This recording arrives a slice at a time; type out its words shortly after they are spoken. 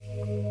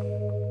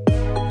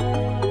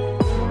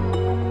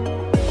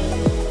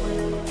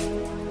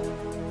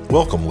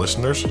Welcome,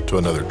 listeners, to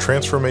another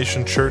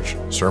Transformation Church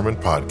Sermon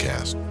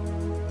Podcast.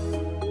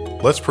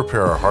 Let's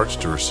prepare our hearts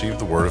to receive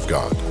the Word of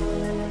God.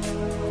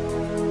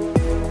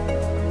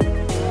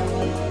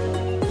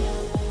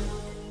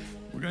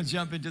 We're going to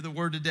jump into the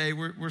Word today.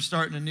 We're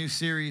starting a new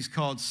series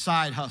called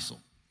Side Hustle.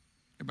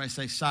 Everybody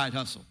say Side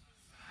Hustle.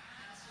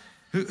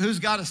 Who's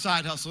got a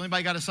side hustle?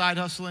 Anybody got a side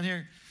hustle in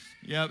here?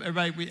 Yeah,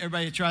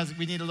 everybody tries.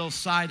 We need a little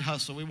side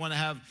hustle. We want to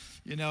have,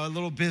 a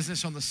little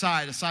business on the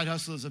side. A side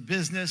hustle is a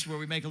business where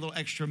we make a little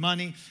extra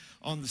money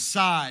on the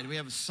side. We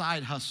have a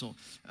side hustle.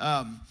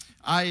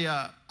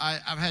 I've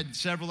had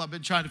several. I've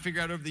been trying to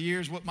figure out over the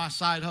years what my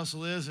side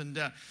hustle is, and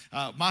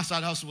my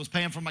side hustle was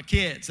paying for my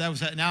kids. Now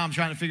I'm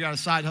trying to figure out a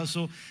side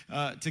hustle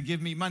to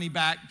give me money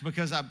back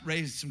because I've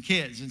raised some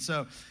kids. And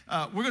so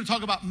we're going to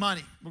talk about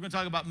money. We're going to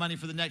talk about money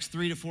for the next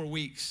 3 to 4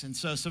 weeks. And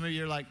so some of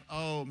you are like,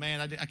 "Oh man,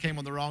 I came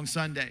on the wrong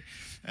Sunday."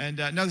 And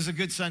no, this is a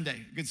good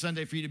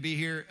Sunday for you to be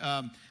here.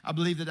 I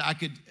believe that I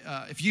could,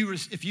 if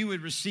you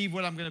would receive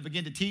what I'm going to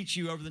begin to teach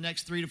you over the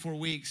next 3 to 4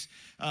 weeks,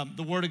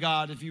 the Word of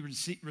God, if you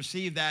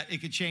receive that,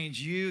 it could change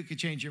you, it could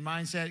change your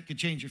mindset, it could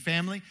change your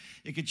family,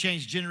 it could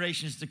change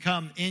generations to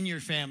come in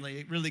your family.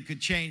 It really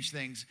could change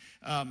things.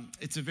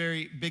 It's a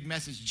very big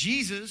message.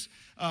 Jesus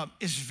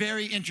is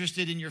very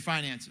interested in your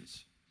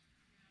finances.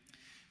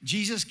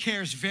 Jesus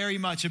cares very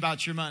much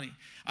about your money.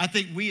 I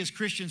think we as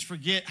Christians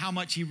forget how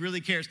much he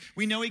really cares.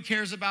 We know he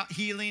cares about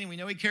healing, and we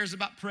know he cares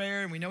about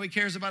prayer, and we know he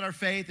cares about our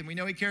faith, and we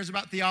know he cares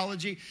about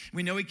theology, and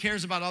we know he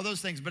cares about all those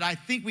things, but I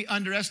think we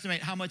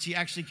underestimate how much he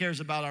actually cares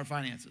about our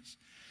finances.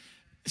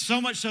 So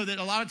much so that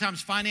a lot of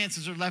times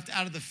finances are left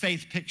out of the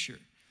faith picture.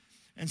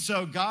 And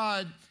so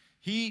God,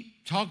 he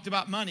talked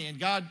about money, and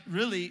God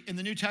really, in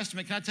the New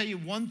Testament, can I tell you,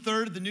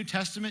 1/3 of the New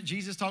Testament,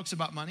 Jesus talks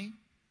about money?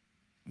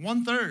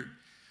 1/3.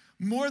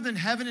 More than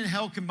heaven and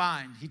hell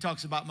combined, he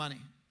talks about money.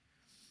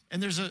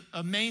 And there's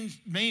a main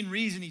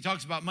reason he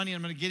talks about money, and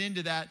I'm going to get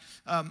into that.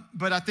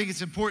 But I think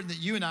it's important that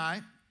you and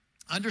I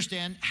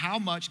understand how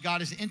much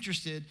God is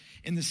interested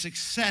in the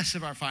success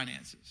of our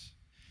finances.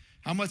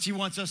 How much he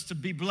wants us to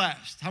be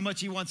blessed, how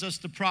much he wants us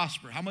to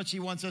prosper, how much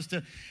he wants us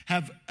to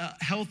have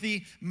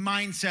healthy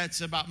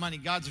mindsets about money.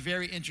 God's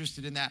very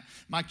interested in that.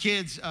 My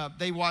kids,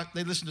 they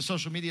listen to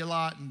social media a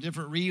lot and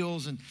different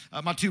reels, and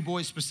my 2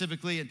 boys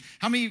specifically. And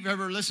how many of you have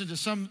ever listened to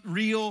some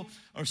reel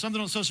or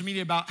something on social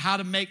media about how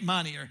to make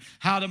money or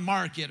how to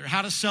market or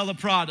how to sell a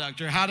product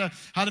or how to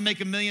make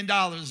 $1 million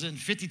in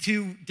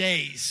 52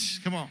 days?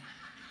 Come on.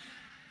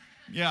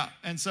 Yeah,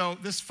 and so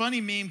this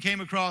funny meme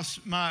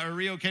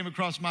reel came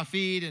across my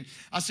feed, and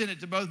I sent it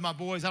to both my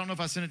boys. I don't know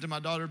if I sent it to my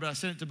daughter, but I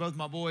sent it to both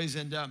my boys,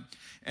 and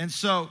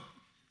so,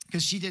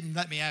 because she didn't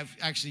let me,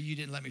 you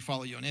didn't let me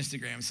follow you on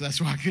Instagram, so that's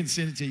why I couldn't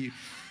send it to you.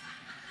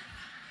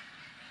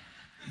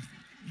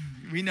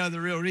 We know the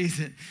real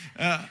reason.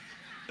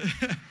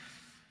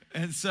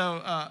 And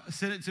so I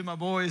sent it to my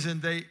boys,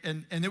 and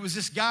it was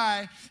this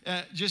guy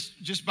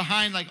just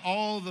behind like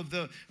all of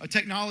the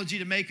technology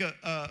to make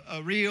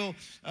a reel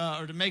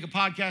or to make a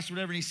podcast or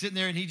whatever. And he's sitting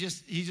there, and he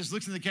just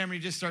looks in the camera,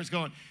 and he just starts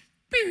going,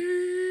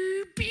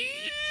 beep, beep,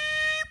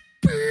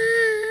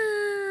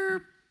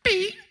 beep,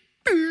 beep,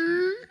 beep,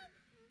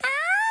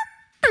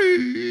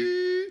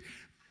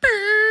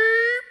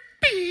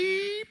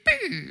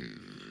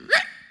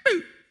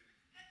 beep.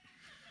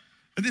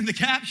 And then the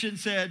caption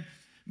said,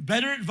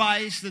 "Better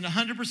advice than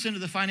 100% of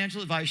the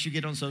financial advice you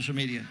get on social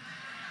media."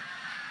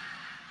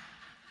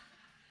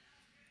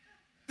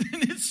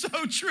 And it's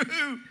so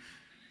true.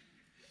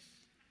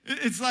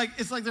 It's like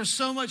there's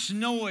so much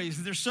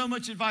noise. There's so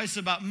much advice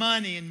about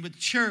money and with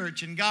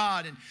church and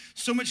God, and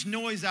so much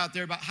noise out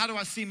there about how do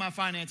I see my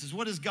finances?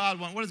 What does God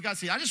want? What does God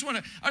see? I just want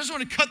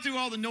to cut through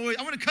all the noise.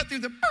 I want to cut through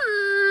the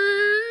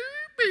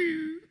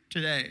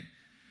today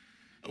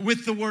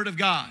with the Word of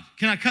God.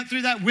 Can I cut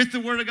through that with the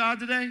Word of God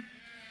today?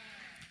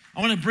 I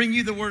want to bring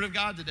you the Word of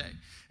God today.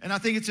 And I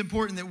think it's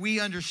important that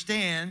we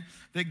understand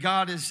that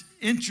God is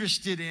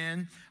interested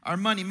in our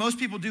money. Most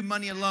people do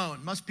money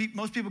alone. Most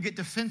people get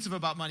defensive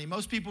about money.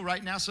 Most people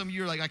right now, some of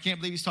you are like, "I can't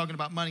believe he's talking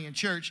about money in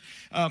church."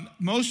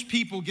 Most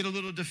people get a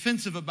little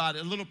defensive about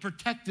it, a little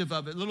protective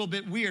of it, a little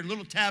bit weird, a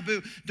little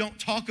taboo. Don't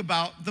talk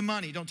about the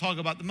money. Don't talk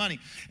about the money.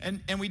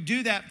 And we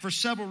do that for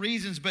several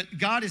reasons, but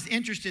God is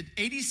interested.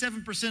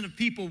 87% of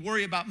people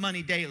worry about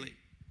money daily.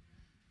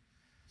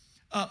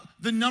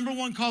 The number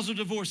one cause of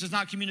divorce is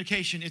not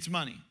communication, it's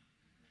money.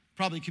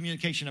 Probably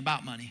communication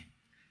about money.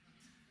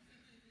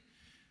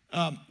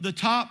 The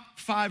top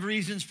 5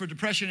 reasons for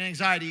depression and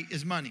anxiety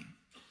is money.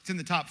 It's in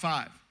the top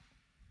 5.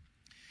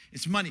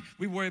 It's money.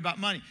 We worry about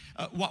money.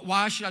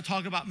 Why should I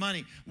talk about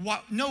money?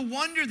 No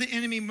wonder the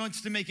enemy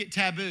wants to make it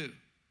taboo.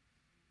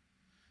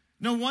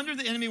 No wonder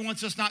the enemy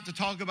wants us not to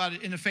talk about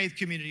it in a faith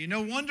community.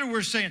 No wonder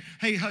we're saying,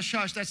 "Hey, hush,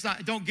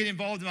 don't get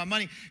involved in my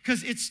money,"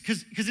 because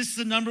it's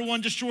the number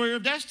one destroyer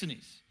of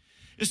destinies.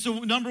 It's the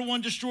number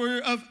one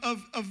destroyer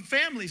of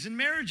families and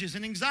marriages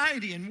and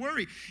anxiety and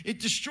worry. It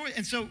destroys.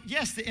 And so,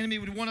 yes, the enemy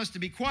would want us to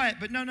be quiet,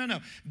 but no.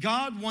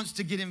 God wants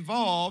to get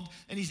involved,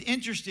 and he's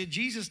interested.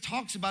 Jesus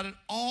talks about it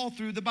all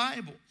through the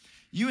Bible.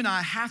 You and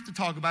I have to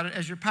talk about it.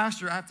 As your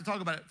pastor, I have to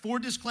talk about it. 4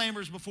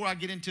 disclaimers before I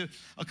get into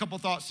a couple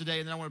thoughts today,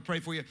 and then I want to pray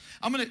for you.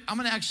 I'm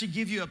gonna actually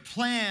give you a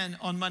plan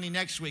on money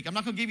next week. I'm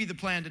not going to give you the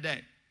plan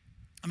today.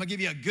 I'm going to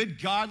give you a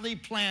good, godly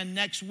plan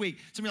next week.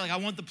 Somebody like,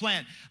 I want the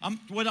plan.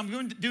 What I'm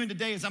doing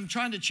today is I'm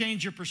trying to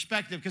change your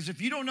perspective, because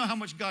if you don't know how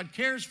much God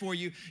cares for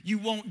you, you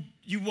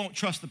won't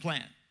trust the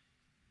plan.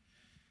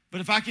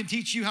 But if I can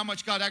teach you how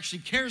much God actually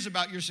cares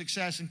about your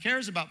success and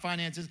cares about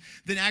finances,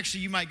 then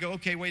actually you might go,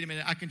 okay, wait a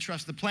minute, I can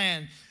trust the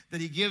plan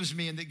that he gives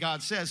me and that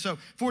God says. So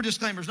 4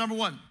 disclaimers. Number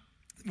 1,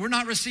 we're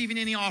not receiving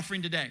any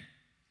offering today.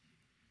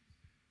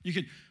 You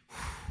could,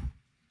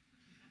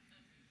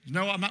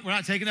 no, we're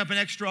not taking up an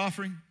extra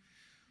offering.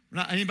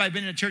 Anybody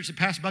been in a church that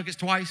passed buckets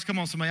twice? Come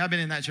on, somebody. I've been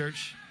in that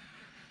church.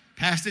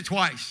 Passed it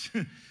twice.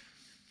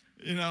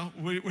 We're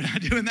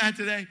not doing that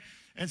today.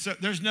 And so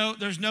there's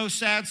no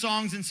sad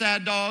songs and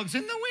sad dogs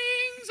and the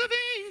wings of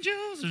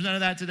angels. There's none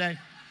of that today.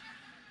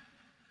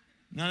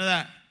 None of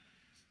that.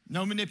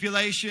 No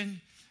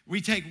manipulation.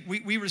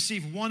 We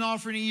receive one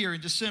offering a year in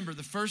December.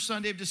 The first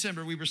Sunday of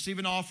December, we receive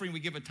an offering. We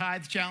give a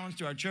tithe challenge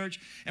to our church,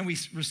 and we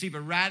receive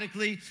a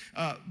radically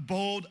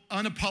bold,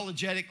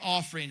 unapologetic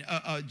offering,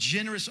 a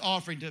generous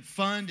offering to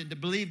fund and to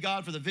believe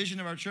God for the vision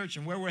of our church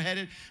and where we're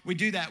headed. We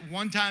do that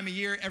one time a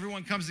year.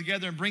 Everyone comes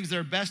together and brings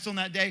their best on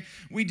that day.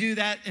 We do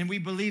that, and we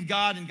believe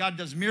God, and God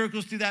does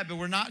miracles through that, but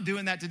we're not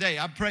doing that today.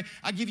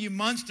 I give you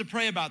months to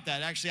pray about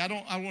that. Actually,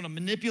 I want to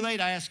manipulate.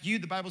 I ask you.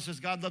 The Bible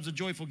says God loves a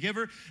joyful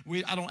giver.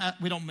 We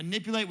don't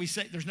manipulate. We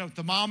say there's no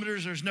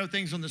thermometers, there's no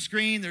things on the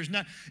screen,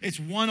 it's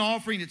one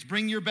offering, it's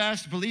bring your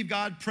best, believe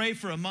God, pray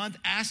for a month,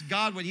 ask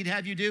God what he'd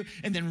have you do,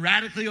 and then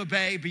radically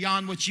obey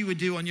beyond what you would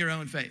do on your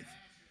own faith.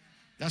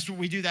 That's what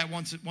we do that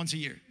once a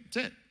year.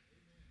 That's it.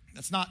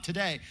 That's not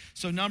today.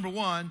 So number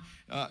 1,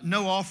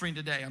 no offering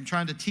today. I'm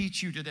trying to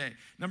teach you today.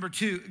 Number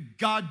 2,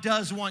 God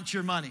does want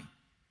your money.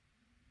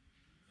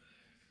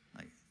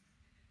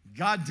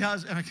 God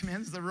does,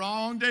 man, it's the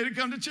wrong day to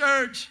come to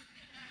church.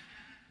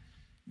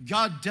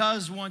 God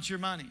does want your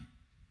money.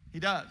 He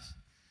does.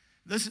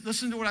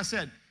 Listen to what I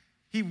said.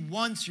 He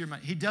wants your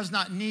money. He does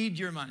not need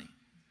your money.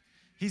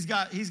 He's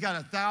got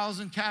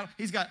 1,000 cattle.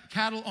 He's got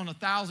cattle on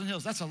 1,000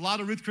 hills. That's a lot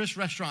of Ruth Chris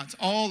restaurants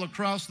all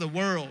across the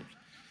world.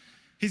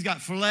 He's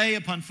got filet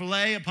upon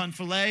filet upon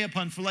filet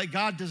upon filet.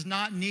 God does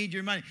not need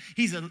your money.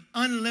 He's an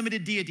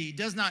unlimited deity. He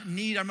does not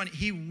need our money.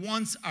 He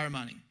wants our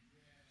money.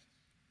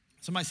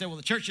 Somebody say, well,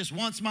 the church just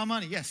wants my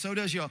money. Yes, so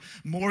does your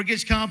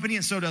mortgage company,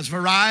 and so does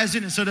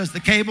Verizon, and so does the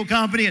cable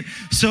company, and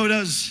so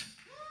does...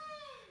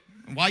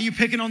 Why are you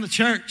picking on the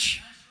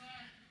church?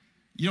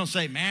 You don't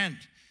say, man,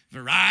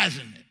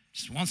 Verizon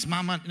just wants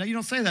my money. No, you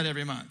don't say that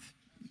every month.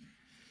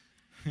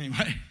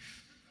 Anyway,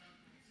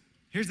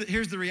 here's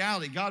the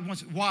reality. God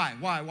wants... Why?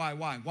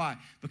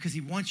 Because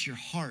he wants your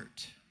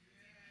heart.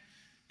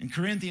 In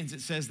Corinthians, it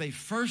says they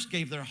first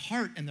gave their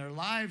heart and their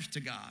lives to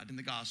God in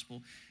the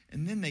gospel,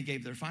 and then they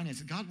gave their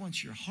finances. God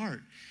wants your heart.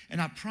 And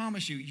I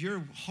promise you,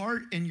 your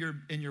heart and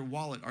your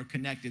wallet are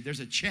connected. There's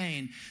a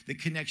chain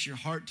that connects your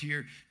heart to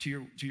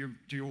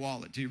your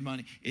wallet, to your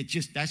money.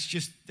 That's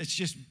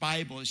just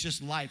Bible. It's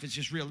just life. It's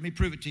just real. Let me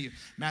prove it to you.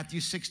 Matthew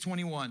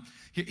 6:21.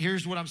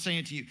 Here's what I'm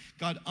saying to you.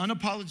 God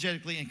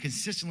unapologetically and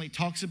consistently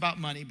talks about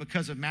money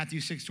because of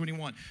Matthew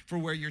 6:21. For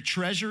where your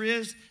treasure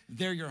is,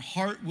 there your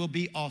heart will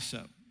be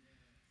also.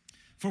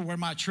 For where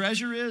my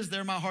treasure is,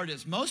 there my heart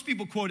is. Most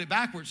people quote it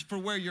backwards. For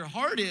where your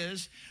heart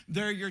is,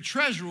 there your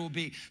treasure will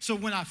be. So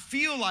when I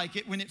feel like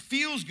it, when it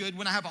feels good,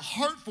 when I have a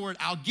heart for it,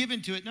 I'll give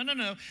into it.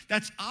 No.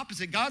 That's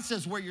opposite. God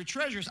says where your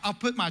treasure is, I'll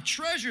put my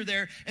treasure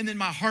there, and then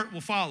my heart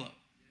will follow.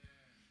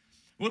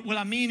 What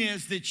I mean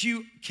is that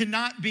you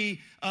cannot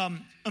be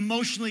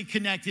emotionally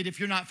connected if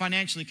you're not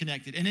financially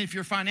connected. And if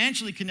you're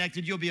financially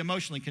connected, you'll be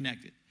emotionally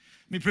connected.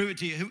 Let me prove it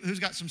to you. Who's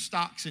got some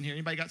stocks in here?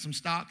 Anybody got some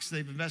stocks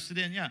they've invested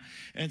in? Yeah.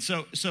 And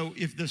so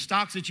if the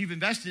stocks that you've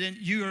invested in,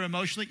 you are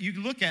emotionally, you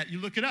look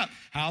it up.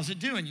 How's it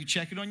doing? You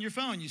check it on your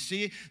phone. You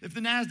see if the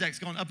NASDAQ's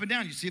gone up and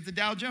down. You see if the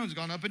Dow Jones has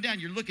gone up and down.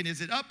 You're looking,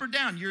 is it up or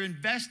down? You're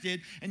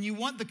invested, and you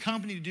want the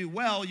company to do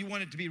well. You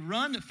want it to be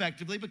run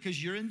effectively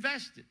because you're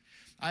invested.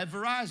 I have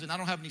Verizon. I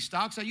don't have any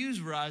stocks. I use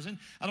Verizon.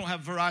 I don't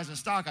have Verizon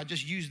stock. I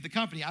just use the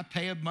company. I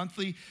pay a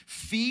monthly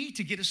fee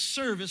to get a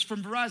service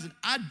from Verizon.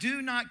 I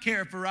do not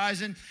care if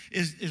Verizon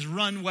is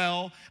run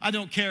well. I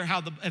don't care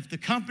if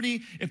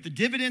the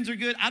dividends are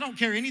good. I don't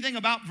care anything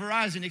about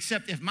Verizon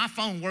except if my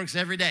phone works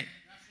every day.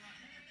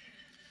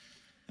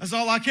 That's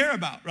all I care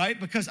about, right?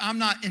 Because I'm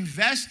not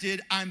invested.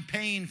 I'm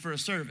paying for a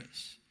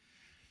service.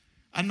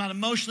 I'm not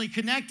emotionally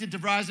connected to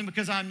Verizon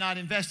because I'm not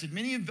invested.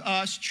 Many of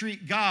us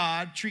treat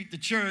God, treat the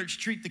church,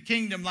 treat the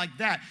kingdom like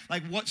that.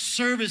 Like, what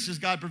service is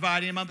God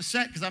providing? I'm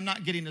upset because I'm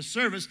not getting the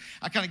service.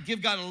 I kind of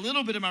give God a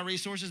little bit of my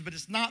resources, but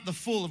it's not the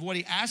full of what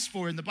he asked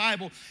for in the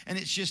Bible. And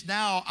it's just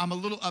now I'm a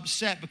little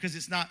upset because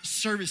it's not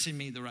servicing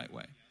me the right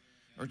way.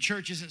 or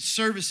church isn't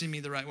servicing me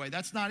the right way.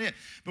 That's not it.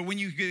 But when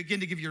you begin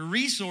to give your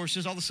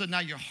resources, all of a sudden now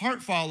your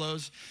heart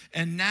follows,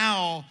 and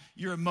now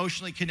you're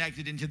emotionally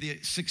connected into the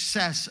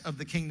success of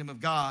the kingdom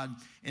of God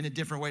in a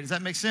different way. Does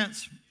that make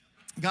sense?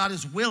 God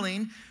is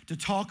willing to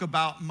talk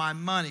about my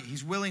money.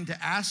 He's willing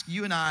to ask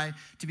you and I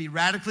to be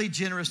radically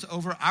generous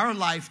over our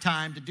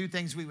lifetime, to do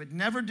things we would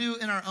never do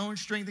in our own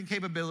strength and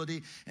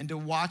capability, and to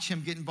watch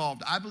him get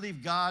involved. I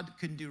believe God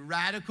can do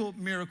radical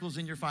miracles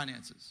in your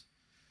finances.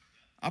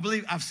 I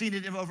believe I've seen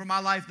it over my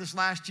life this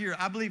last year.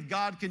 I believe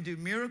God can do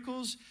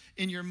miracles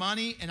in your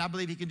money, and I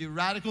believe he can do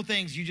radical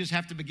things. You just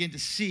have to begin to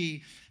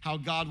see how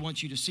God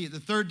wants you to see it. The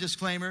third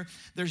disclaimer,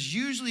 there's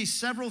usually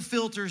several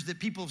filters that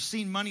people have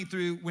seen money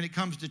through when it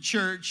comes to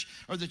church,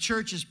 or the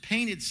church has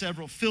painted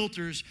several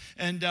filters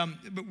and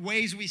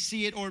ways we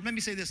see it, or let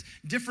me say this,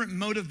 different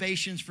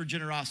motivations for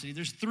generosity.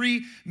 There's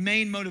three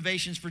main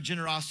motivations for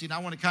generosity, and I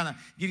want to kind of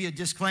give you a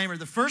disclaimer.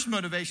 The first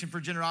motivation for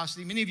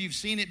generosity, many of you have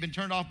seen it, been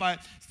turned off by it,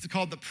 it's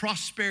called the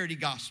prosperity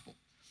gospel.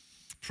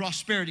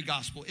 Prosperity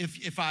gospel.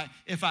 If I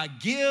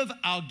give,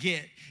 I'll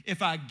get.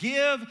 If I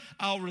give,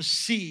 I'll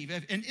receive.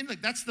 And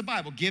look, that's the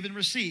Bible. Give and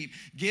receive.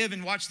 Give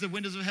and watch the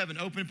windows of heaven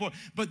open and pour.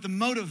 But the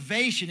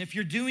motivation, if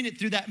you're doing it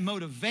through that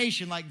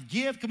motivation, like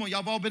give, come on,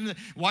 y'all have all been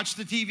watch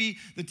the TV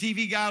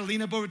guy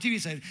lean up over the TV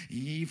and say,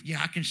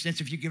 yeah, I can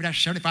sense if you give that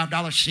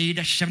 $75 seed,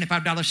 that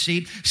 $75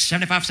 seed,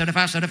 75,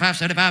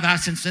 I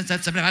can sense that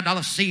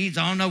 $75 seed's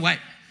on the way.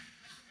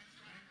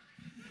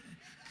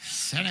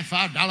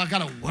 $75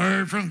 got a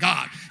word from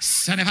God.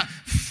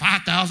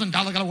 $5,000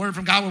 got a word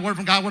from God.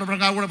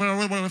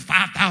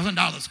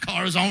 $5,000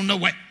 car is on the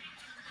way.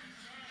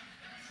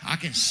 I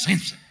can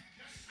sense it.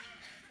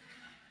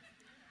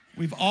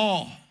 We've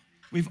all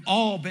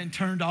been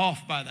turned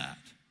off by that.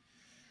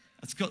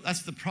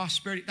 That's the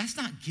prosperity. That's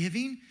not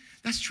giving.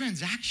 That's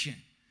transaction.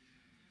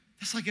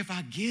 That's like if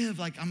I give,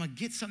 like I'm going to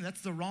get something.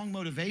 That's the wrong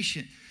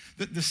motivation.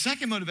 The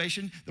second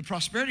motivation, the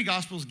prosperity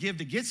gospel is give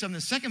to get something.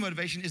 The second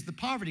motivation is the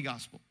poverty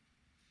gospel.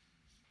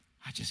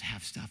 I just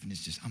have stuff and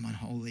it's just, I'm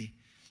unholy.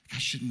 I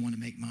shouldn't want to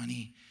make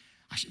money.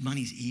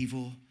 Money's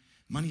evil.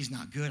 Money's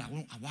not good.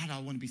 Why do I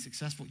want to be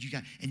successful?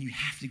 You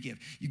have to give.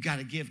 You got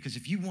to give, because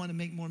if you want to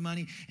make more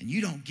money and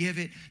you don't give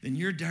it, then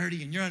you're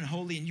dirty and you're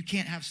unholy and you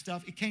can't have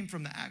stuff. It came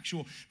from the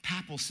actual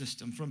papal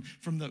system, from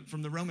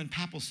the Roman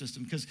papal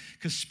system, because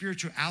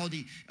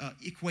spirituality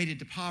equated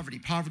to poverty.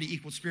 Poverty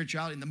equaled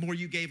spirituality, and the more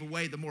you gave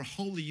away, the more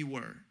holy you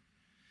were.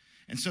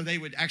 And so they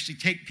would actually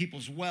take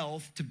people's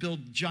wealth to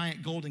build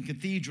giant golden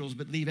cathedrals,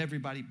 but leave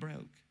everybody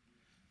broke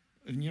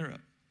in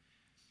Europe.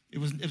 It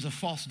was a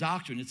false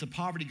doctrine. It's a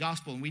poverty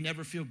gospel, and we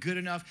never feel good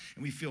enough,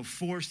 and we feel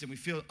forced, and we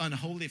feel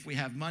unholy if we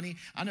have money.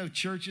 I know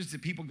churches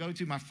that people go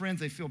to, my friends,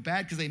 they feel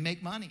bad because they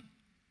make money.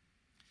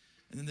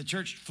 And then the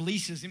church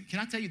fleeces him. Can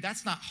I tell you,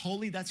 that's not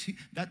holy, that's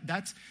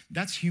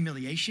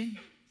humiliation.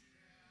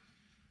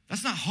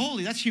 That's not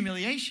holy, that's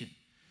humiliation.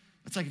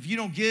 It's like if you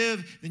don't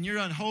give, then you're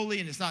unholy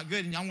and it's not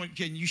good, and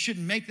you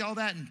shouldn't make all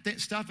that, and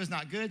stuff is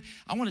not good.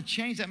 I want to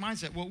change that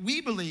mindset. What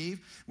we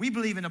believe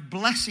in a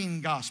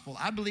blessing gospel.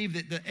 I believe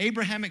that the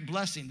Abrahamic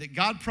blessing that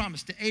God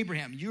promised to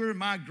Abraham, you're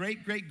my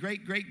great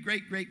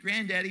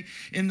granddaddy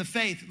in the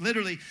faith,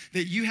 literally,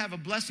 that you have a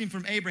blessing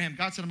from Abraham.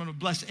 God said, I'm going to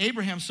bless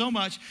Abraham so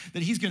much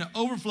that he's going to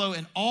overflow,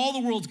 and all the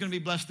world's going to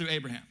be blessed through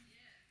Abraham.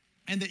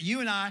 And that you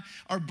and I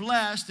are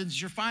blessed,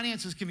 and your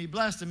finances can be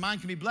blessed, and mine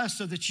can be blessed,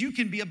 so that you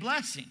can be a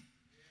blessing.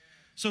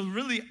 So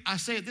really, I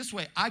say it this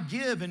way. I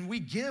give, and we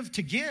give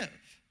to give.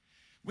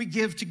 We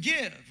give to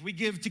give. We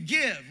give to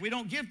give. We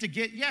don't give to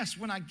get. Yes,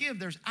 when I give,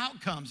 there's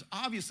outcomes.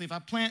 Obviously, if I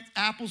plant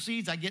apple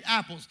seeds, I get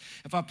apples.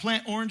 If I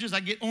plant oranges, I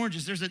get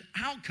oranges. There's an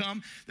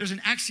outcome. There's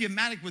an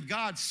axiomatic with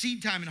God,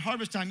 seed time and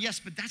harvest time. Yes,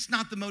 but that's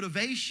not the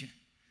motivation.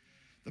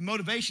 The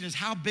motivation is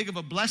how big of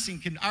a blessing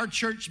can our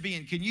church be,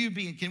 and can you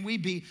be, and can we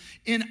be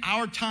in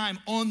our time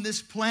on this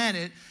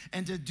planet,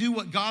 and to do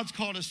what God's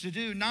called us to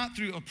do, not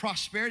through a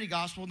prosperity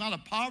gospel, not a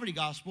poverty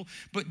gospel,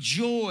 but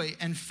joy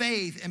and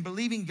faith and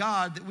believing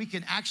God that we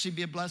can actually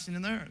be a blessing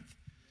in the earth.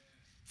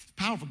 It's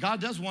powerful. God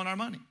does want our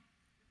money.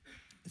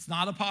 It's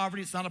not a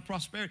poverty. It's not a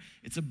prosperity.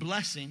 It's a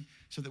blessing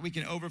so that we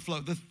can overflow.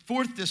 The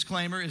fourth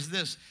disclaimer is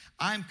this.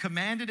 I'm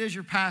commanded as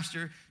your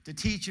pastor to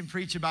teach and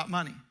preach about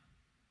money.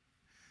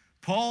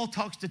 Paul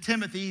talks to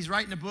Timothy. He's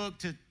writing a book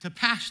to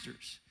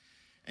pastors.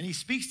 And he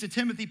speaks to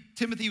Timothy.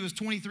 Timothy was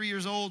 23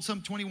 years old,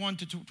 some 21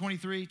 to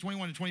 23,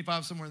 21 to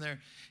 25, somewhere in there.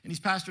 And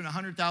he's pastoring a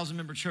 100,000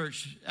 member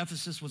church.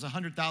 Ephesus was a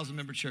 100,000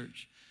 member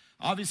church.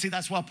 Obviously,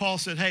 that's why Paul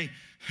said, hey,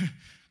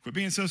 quit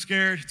being so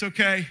scared. It's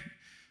okay.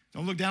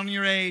 Don't look down on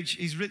your age.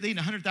 He's leading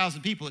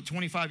 100,000 people at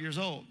 25 years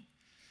old.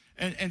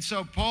 And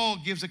so Paul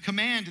gives a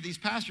command to these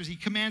pastors. He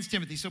commands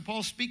Timothy. So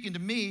Paul's speaking to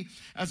me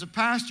as a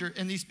pastor,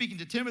 and he's speaking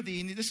to Timothy.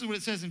 And this is what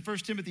it says in 1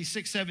 Timothy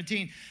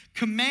 6:17.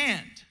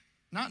 Command,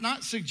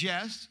 not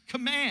suggest,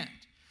 command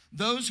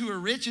those who are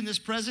rich in this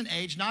present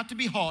age not to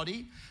be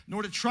haughty,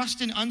 nor to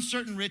trust in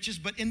uncertain riches,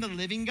 but in the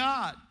living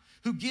God,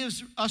 who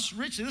gives us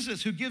richly. Listen to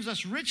this, who gives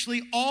us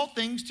richly all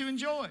things to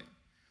enjoy.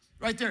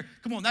 Right there.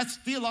 Come on, that's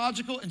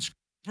theological and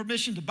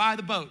permission to buy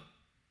the boat.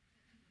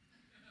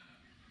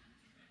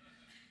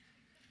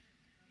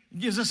 He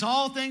gives us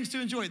all things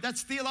to enjoy.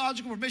 That's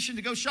theological permission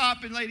to go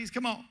shopping, ladies.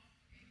 Come on.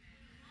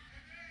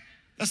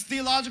 That's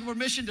theological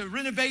permission to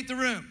renovate the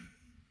room.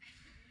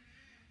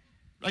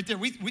 Right there.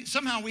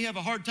 Somehow we have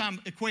a hard time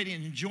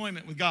equating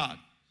enjoyment with God.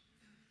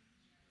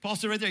 Paul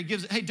said right there, he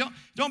gives, hey,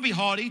 don't be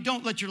haughty.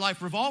 Don't let your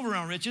life revolve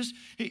around riches,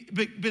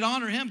 but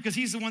honor him because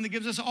he's the one that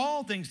gives us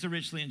all things to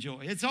richly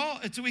enjoy.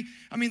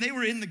 They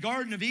were in the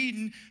Garden of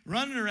Eden,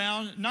 running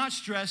around, not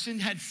stressing,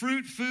 had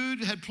fruit,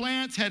 food, had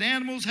plants, had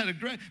animals,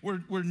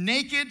 were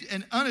naked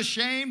and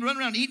unashamed,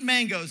 running around eating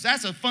mangoes.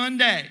 That's a fun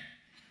day.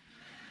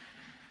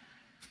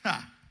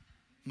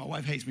 My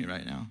wife hates me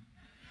right now.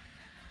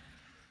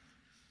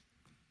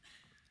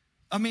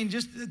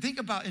 Just think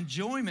about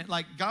enjoyment.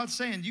 Like God's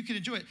saying, you can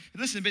enjoy it.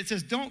 Listen, but it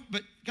says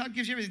but God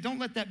gives you everything. Don't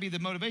let that be the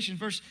motivation.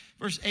 Verse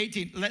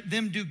 18, let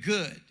them do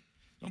good.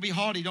 Don't be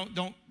haughty.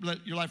 Don't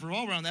let your life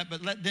revolve around that,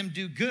 but let them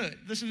do good.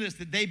 Listen to this,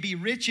 that they be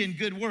rich in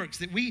good works,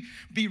 that we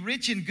be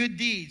rich in good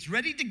deeds,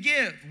 ready to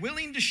give,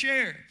 willing to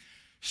share,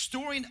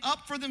 storing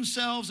up for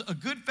themselves a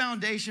good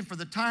foundation for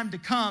the time to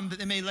come that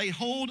they may lay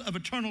hold of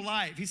eternal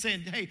life. He's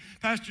saying, hey,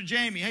 Pastor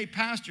Jamie, hey,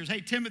 pastors,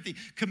 hey, Timothy,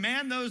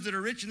 command those that are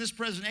rich in this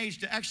present age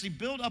to actually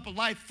build up a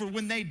life for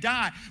when they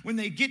die, when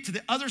they get to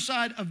the other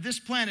side of this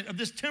planet, of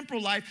this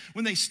temporal life,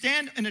 when they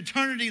stand in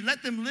eternity,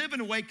 let them live in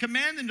a way,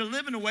 command them to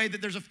live in a way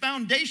that there's a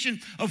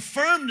foundation of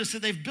firmness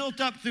that they've built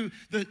up through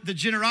the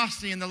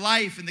generosity and the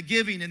life and the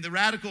giving and the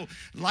radical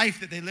life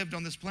that they lived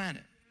on this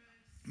planet.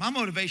 My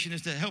motivation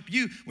is to help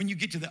you when you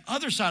get to the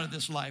other side of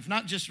this life,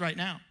 not just right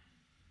now.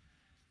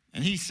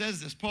 And he says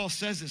this, Paul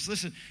says this,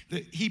 listen,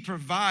 that he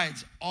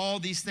provides all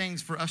these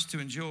things for us to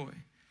enjoy.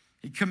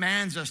 He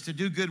commands us to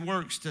do good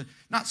works, to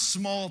not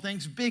small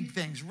things, big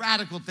things,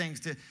 radical things,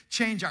 to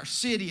change our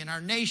city and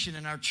our nation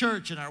and our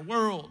church and our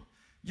world.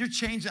 You're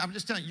changing, I'm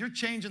just telling you, you're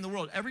changing the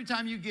world. Every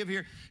time you give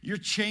here, you're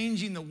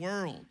changing the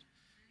world.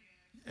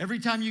 Every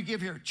time you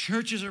give here,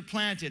 churches are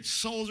planted,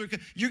 souls are,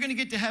 you're going to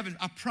get to heaven.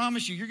 I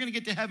promise you, you're going to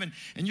get to heaven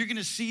and you're going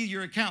to see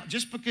your account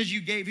just because you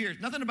gave here.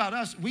 It's nothing about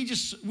us. We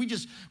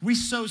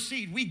sow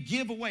seed. We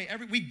give away.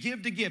 We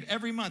give to give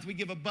every month. We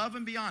give above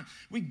and beyond.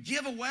 We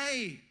give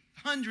away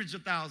hundreds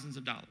of thousands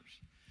of dollars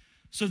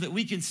so that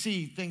we can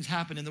see things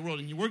happen in the world.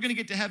 And we're going to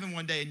get to heaven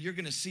one day and you're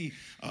going to see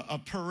a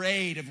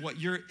parade of what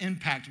your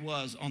impact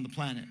was on the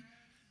planet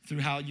through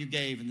how you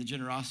gave and the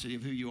generosity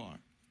of who you are.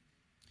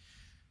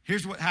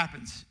 Here's what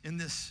happens in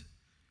this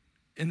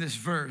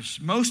verse.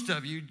 Most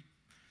of you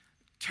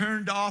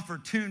turned off or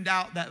tuned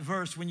out that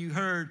verse when you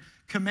heard,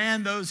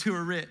 command those who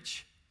are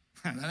rich.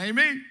 That ain't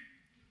me.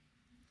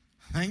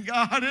 Thank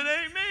God it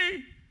ain't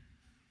me.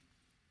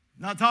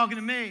 Not talking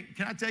to me.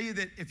 Can I tell you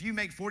that if you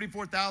make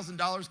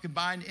 $44,000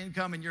 combined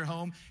income in your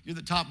home, you're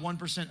the top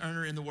 1%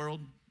 earner in the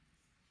world?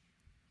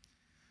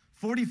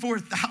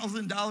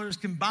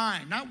 $44,000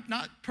 combined,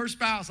 not per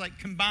spouse, like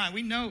combined.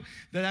 We know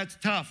that that's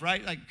tough,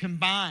 right? Like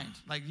combined,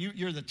 like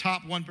you're the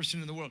top 1%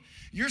 in the world.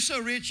 You're so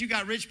rich, you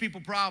got rich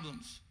people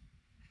problems.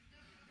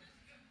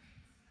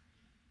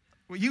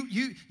 Well,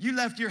 you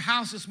left your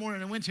house this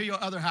morning and went to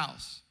your other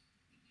house.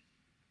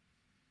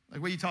 Like,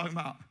 what are you talking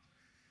about?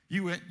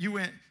 You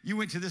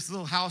went to this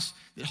little house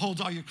that holds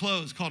all your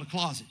clothes called a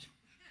closet.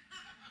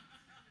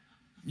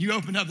 You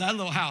opened up that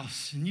little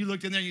house and you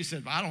looked in there and you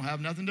said, I don't have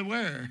nothing to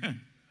wear.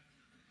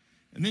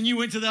 And then you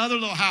went to the other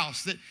little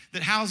house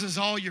that houses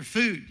all your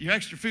food, your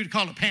extra food,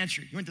 called a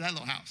pantry. You went to that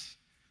little house,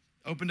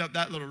 opened up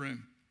that little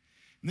room.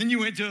 And then you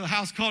went to a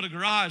house called a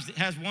garage that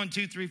has 1,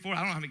 2, 3, 4. I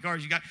don't know how many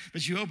cars you got,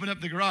 but you opened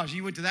up the garage.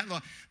 You went to that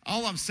little.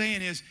 All I'm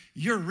saying is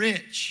you're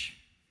rich.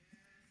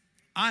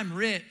 I'm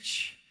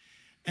rich.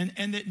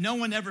 And that no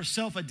one ever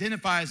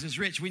self-identifies as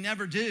rich. We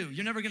never do.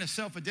 You're never going to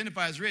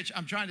self-identify as rich.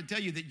 I'm trying to tell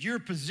you that you're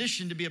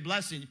positioned to be a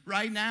blessing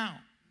right now.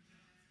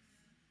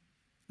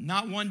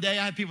 Not one day.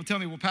 I have people tell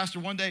me, well, Pastor,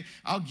 one day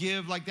I'll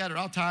give like that or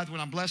I'll tithe when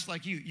I'm blessed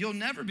like you. You'll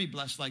never be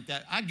blessed like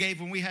that. I gave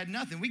when we had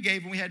nothing. We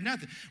gave when we had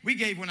nothing. We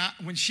gave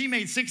when she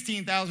made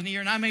 $16,000 a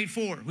year and I made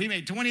 $4,000. We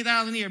made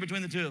 $20,000 a year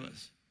between the two of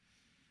us.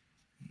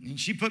 And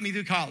she put me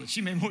through college.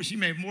 She made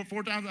more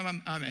 4 times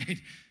than I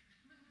made.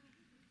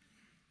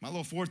 My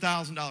little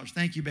 $4,000.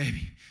 Thank you,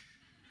 baby.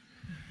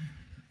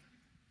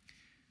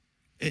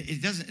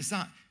 It's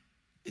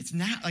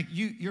not like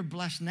you're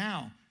blessed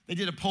now. They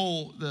did a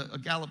poll, a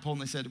Gallup poll,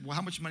 and they said, well,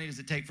 how much money does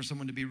it take for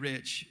someone to be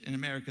rich in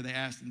America? They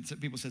asked, and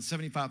people said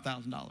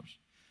 $75,000.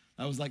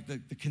 That was like the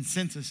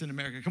consensus in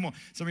America. Come on,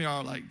 some of y'all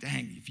are like,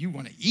 dang, if you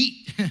want to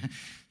eat,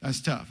 that's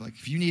tough. Like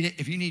if you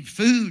need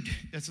food,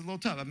 that's a little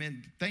tough. I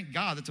mean, thank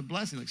God, that's a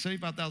blessing, like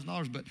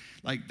 $75,000, but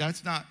like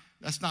that's not,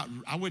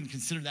 I wouldn't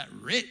consider that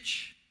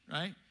rich,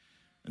 right?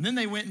 And then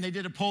they went and they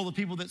did a poll of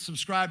people that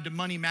subscribed to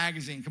Money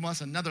Magazine. Come on,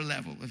 that's another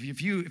level.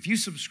 If you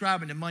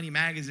subscribe to Money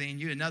Magazine,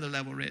 you're another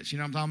level rich. You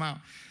know what I'm talking about?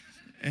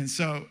 And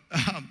so,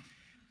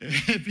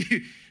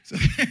 so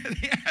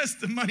they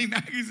asked the Money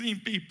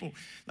Magazine people,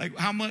 like,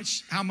 how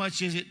much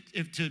is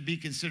it to be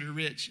considered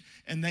rich?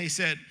 And they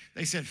said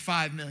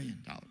 $5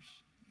 million.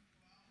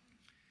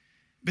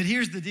 But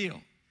here's the deal: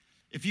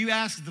 if you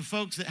ask the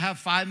folks that have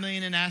 $5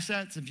 million in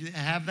assets, if you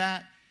have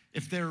that,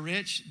 if they're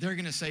rich, they're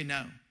going to say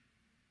no.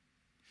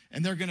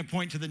 And they're going to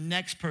point to the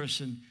next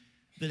person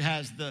that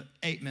has the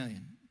 8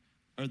 million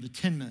or the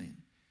 10 million.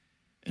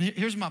 And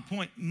here's my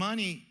point.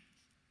 Money,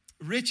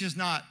 rich is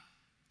not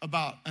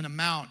about an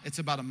amount. It's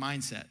about a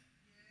mindset.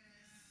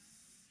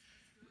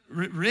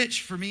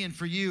 Rich for me and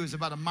for you is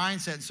about a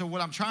mindset. So what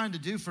I'm trying to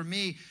do for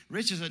me,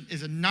 rich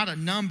is not a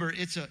number.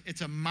 It's a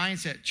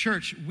mindset.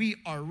 Church, we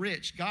are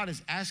rich. God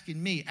is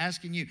asking me,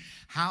 asking you,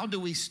 how do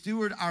we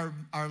steward our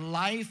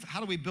life? How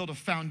do we build a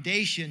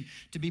foundation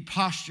to be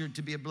postured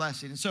to be a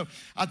blessing? And so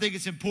I think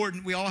it's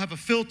important. We all have a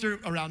filter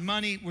around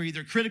money. We're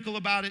either critical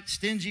about it,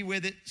 stingy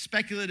with it,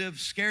 speculative,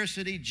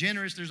 scarcity,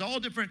 generous. There's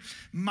all different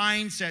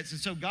mindsets. And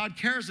so God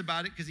cares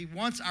about it because he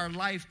wants our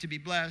life to be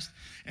blessed.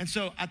 And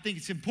so I think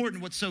it's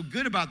important. What's so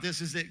good about this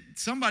is that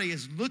somebody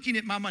is looking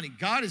at my money.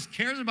 God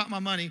cares about my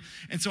money,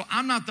 and so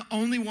I'm not the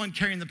only one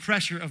carrying the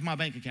pressure of my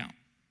bank account.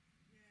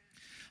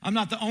 I'm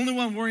not the only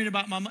one worrying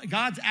about my money.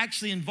 God's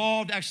actually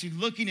involved, actually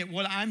looking at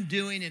what I'm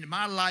doing in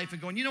my life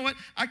and going, you know what?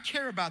 I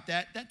care about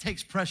that. That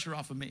takes pressure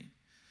off of me.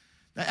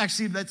 That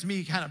actually lets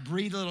me kind of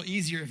breathe a little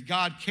easier if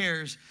God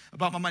cares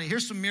about my money.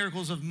 Here's some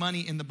miracles of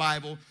money in the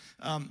Bible.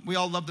 We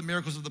all love the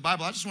miracles of the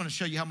Bible. I just want to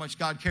show you how much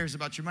God cares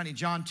about your money.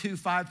 John 2,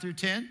 5 through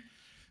 10.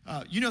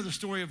 You know the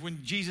story of when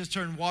Jesus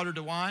turned water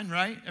to wine,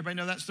 right? Everybody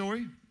know that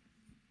story?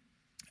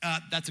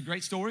 That's a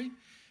great story.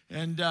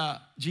 And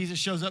Jesus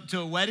shows up to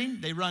a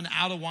wedding. They run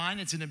out of wine.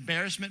 It's an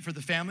embarrassment for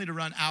the family to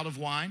run out of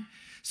wine.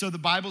 So the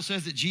Bible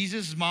says that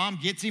Jesus' mom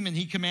gets him and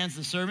he commands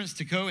the servants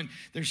to go. And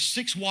there's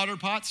 6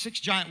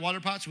 giant water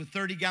pots with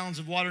 30 gallons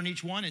of water in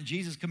each one. And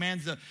Jesus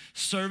commands the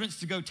servants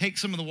to go take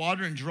some of the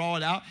water and draw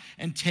it out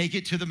and take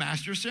it to the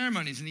master of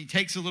ceremonies. And he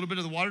takes a little bit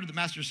of the water to the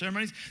master of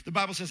ceremonies. The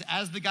Bible says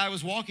as the guy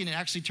was walking, it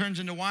actually turns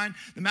into wine.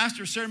 The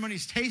master of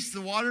ceremonies tastes the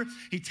water.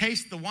 He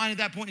tastes the wine at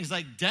that point. He's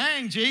like,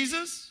 dang,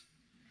 Jesus.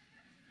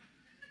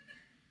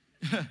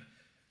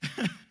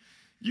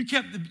 You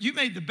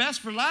made the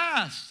best for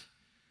last.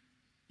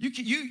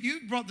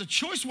 You brought the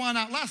choice wine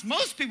out last.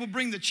 Most people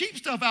bring the cheap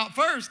stuff out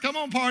first. Come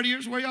on,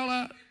 partiers, where y'all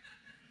at?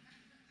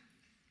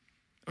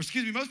 Or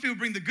excuse me, most people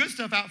bring the good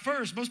stuff out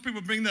first. Most people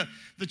bring the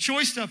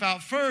choice stuff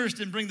out first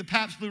and bring the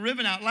Pabst Blue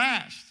Ribbon out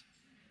last.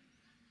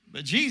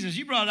 But Jesus,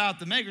 you brought out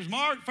the Maker's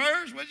Mark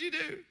first. What'd you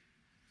do?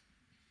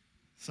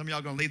 Some of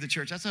y'all going to leave the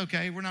church. That's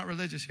okay. We're not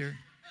religious here.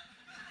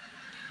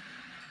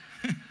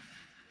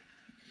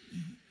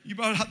 You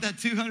brought out that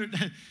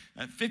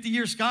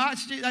 50-year scotch.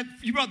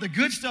 You brought the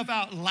good stuff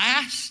out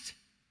last.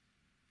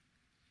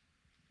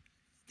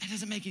 That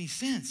doesn't make any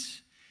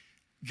sense.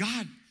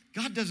 God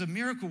does a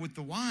miracle with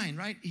the wine,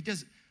 right? He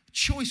does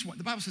choice wine.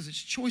 The Bible says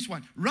it's choice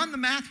wine. Run the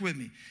math with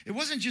me. It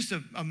wasn't just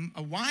a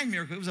wine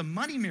miracle. It was a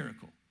money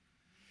miracle.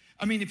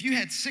 I mean, if you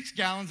had 6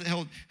 pots that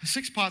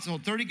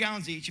hold 30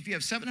 gallons each, if you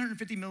have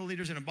 750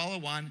 milliliters in a bottle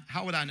of wine,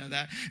 how would I know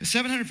that?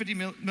 750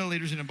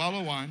 milliliters in a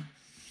bottle of wine.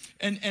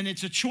 And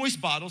it's a choice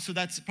bottle, so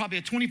that's probably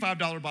a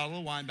 $25 bottle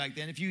of wine back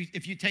then. If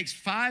you take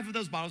 5 of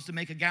those bottles to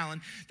make a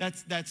gallon,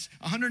 that's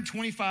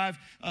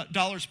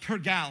 $125 per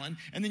gallon.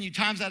 And then you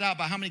times that out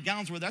by how many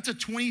gallons were. That's a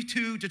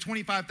 $22,000 to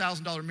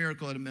 $25,000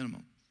 miracle at a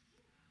minimum.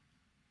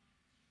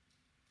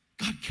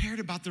 God cared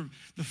about the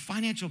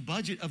financial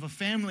budget of a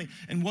family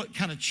and what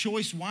kind of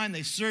choice wine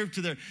they served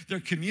to their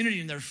community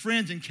and their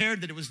friends, and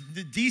cared that it was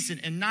decent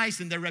and nice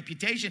in their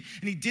reputation.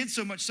 And he did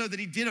so much so that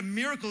he did a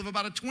miracle of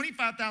about a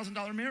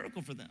 $25,000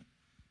 miracle for them.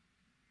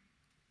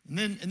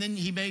 And then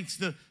he makes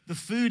the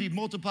food. He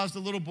multiplies the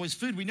little boy's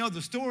food. We know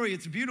the story.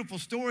 It's a beautiful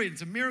story.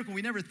 It's a miracle.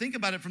 We never think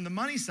about it from the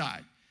money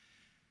side.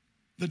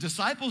 The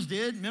disciples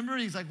did. Remember,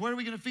 he's like, where are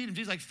we going to feed them?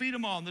 Jesus like, feed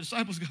them all. And the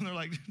disciples go, and they're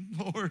like,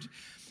 Lord.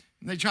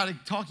 And they try to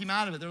talk him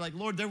out of it. They're like,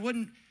 Lord, it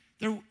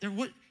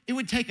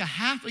would take a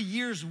half a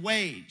year's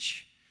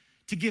wage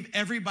to give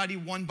everybody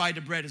 1 bite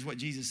of bread, is what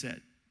Jesus said.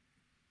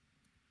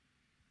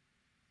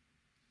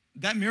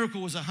 That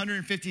miracle was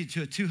 $150,000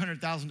 to a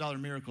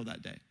 $200,000 miracle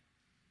that day.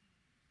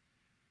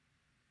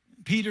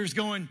 Peter's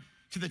going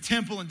to the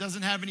temple and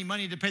doesn't have any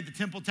money to pay the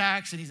temple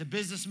tax, and he's a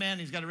businessman, and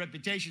he's got a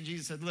reputation.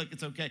 Jesus said, look,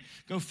 it's okay.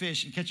 Go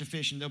fish and catch a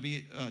fish, and there'll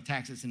be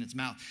taxes in its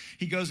mouth.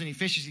 He goes and he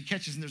fishes, he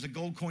catches, and there's a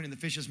gold coin in the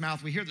fish's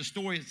mouth. We hear the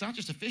story. It's not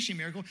just a fishing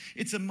miracle.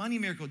 It's a money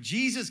miracle.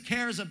 Jesus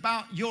cares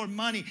about your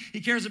money. He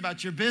cares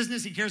about your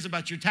business. He cares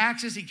about your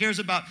taxes. He cares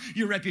about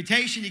your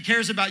reputation. He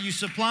cares about you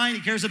supplying.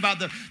 He cares about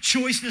the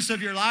choiceness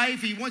of your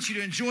life. He wants you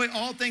to enjoy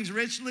all things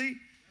richly.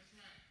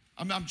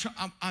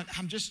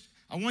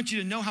 I want you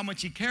to know how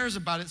much he cares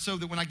about it, so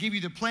that when I give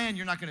you the plan,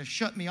 you're not going to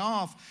shut me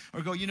off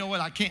or go, you know what,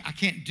 I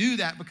can't do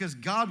that, because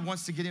God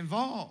wants to get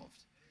involved.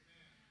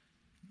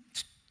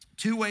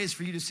 2 ways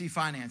for you to see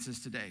finances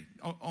today.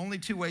 Only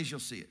 2 ways you'll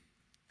see it,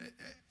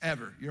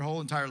 ever, your whole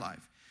entire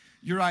life.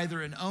 You're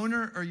either an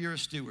owner or you're a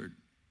steward.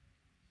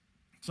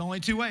 It's only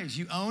 2 ways.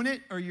 You own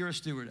it or you're a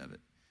steward of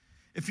it.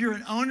 If you're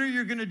an owner,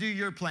 you're going to do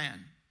your plan.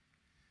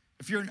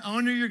 If you're an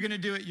owner, you're going to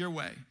do it your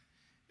way.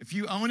 If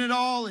you own it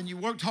all and you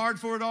worked hard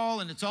for it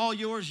all and it's all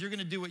yours, you're going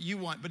to do what you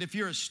want. But if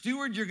you're a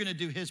steward, you're going to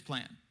do his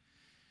plan.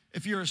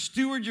 If you're a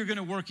steward, you're going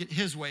to work it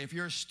his way. If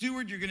you're a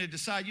steward, you're going to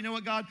decide, you know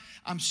what, God,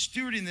 I'm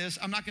stewarding this.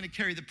 I'm not going to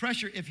carry the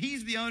pressure. If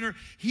he's the owner,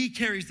 he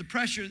carries the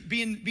pressure.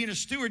 Being a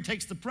steward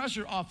takes the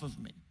pressure off of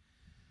me.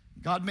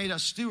 God made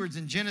us stewards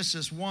in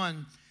Genesis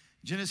 1.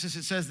 Genesis,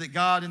 it says that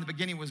God in the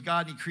beginning was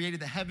God, and he created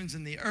the heavens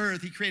and the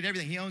earth. He created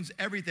everything. He owns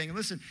everything. And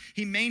listen,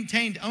 he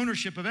maintained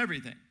ownership of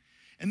everything.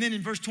 And then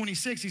in verse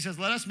 26, he says,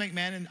 let us make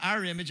man in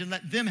our image and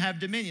let them have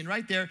dominion.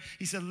 Right there,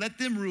 he said, let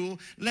them rule.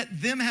 Let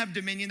them have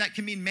dominion. That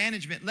can mean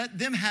management. Let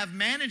them have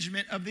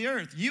management of the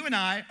earth. You and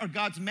I are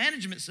God's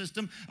management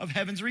system of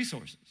heaven's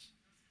resources.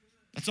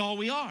 That's all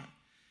we are.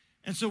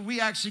 And so we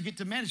actually get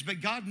to manage.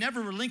 But God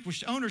never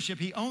relinquished ownership.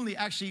 He only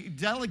actually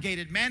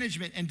delegated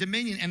management and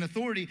dominion and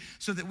authority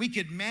so that we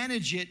could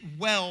manage it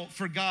well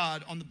for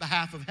God on the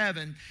behalf of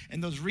heaven.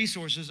 And those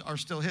resources are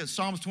still his.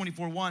 Psalms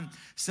 24:1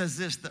 says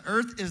this, the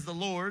earth is the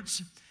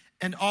Lord's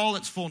and all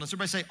its fullness.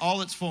 Everybody say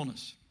all its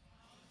fullness.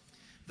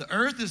 The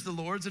earth is the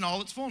Lord's and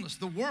all its fullness.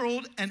 The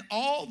world and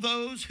all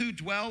those who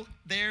dwell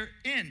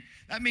therein.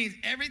 That means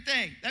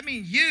everything. That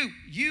means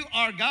you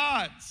are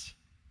God's.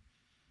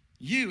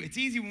 You, it's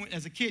easy when,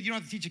 as a kid, you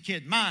don't have to teach a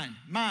kid, mine,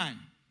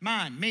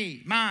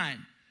 me, mine.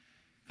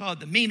 Call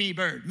it the me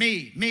bird,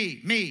 me,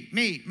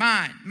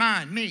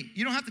 mine, me.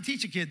 You don't have to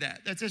teach a kid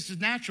that. That's just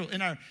natural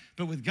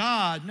but with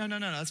God, no,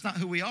 that's not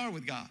who we are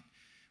with God.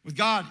 With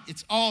God,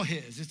 it's all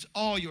his, it's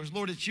all yours.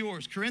 Lord, it's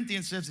yours.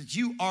 Corinthians says that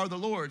you are the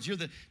Lord's. You're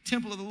the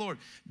temple of the Lord.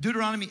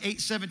 Deuteronomy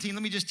 8:17,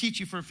 let me just teach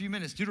you for a few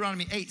minutes.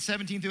 Deuteronomy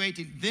 8:17 through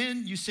 18.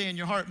 Then you say in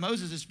your heart,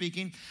 Moses is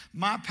speaking,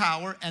 my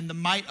power and the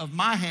might of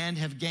my hand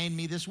have gained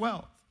me this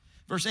wealth.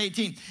 Verse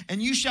 18,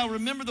 and you shall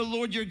remember the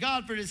Lord your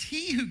God, for it is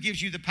he who gives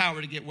you the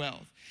power to get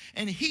wealth.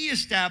 And he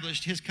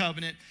established his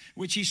covenant,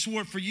 which he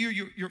swore for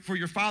you, for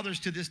your fathers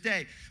to this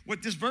day.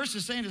 What this verse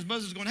is saying is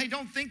Moses is going, hey,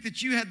 don't think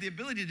that you had the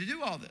ability to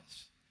do all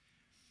this.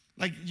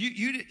 Like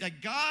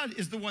like God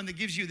is the one that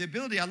gives you the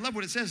ability. I love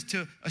what it says,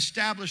 to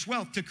establish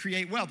wealth, to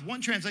create wealth.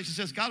 One translation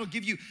says God will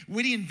give you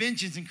witty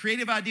inventions and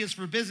creative ideas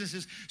for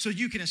businesses so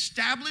you can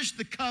establish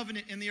the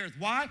covenant in the earth.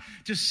 Why?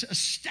 To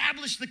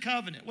establish the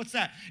covenant. What's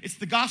that? It's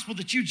the gospel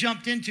that you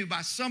jumped into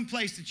by some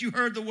place that you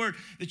heard the word,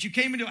 that you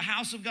came into a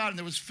house of God and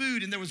there was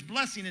food and there was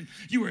blessing and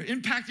you were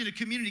impacting a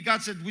community.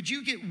 God said, would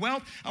you get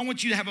wealth? I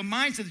want you to have a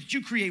mindset that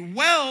you create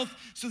wealth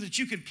so that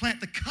you can plant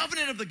the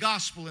covenant of the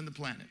gospel in the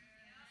planet.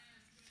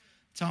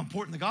 That's how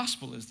important the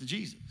gospel is to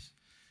Jesus.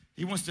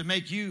 He wants to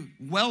make you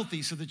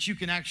wealthy so that you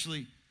can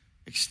actually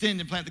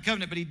extend and plant the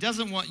covenant, but he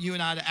doesn't want you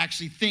and I to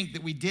actually think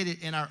that we did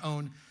it in our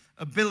own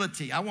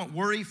ability. I want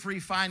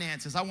worry-free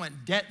finances. I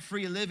want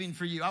debt-free living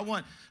for you. I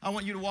want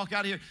you to walk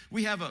out of here.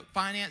 We have a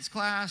finance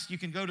class. You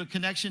can go to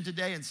Connection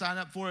today and sign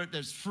up for it.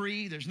 There's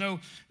free. There's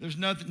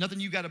nothing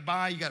you got to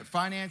buy. You got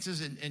finances,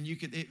 and you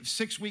could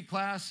 6-week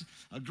class.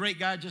 A great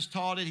guy just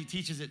taught it. He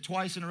teaches it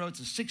twice in a row. It's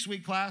a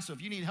 6-week class. So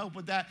if you need help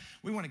with that,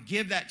 we want to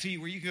give that to you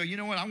where you can go, you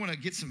know what? I want to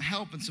get some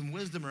help and some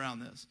wisdom around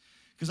this.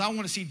 Because I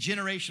want to see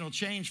generational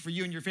change for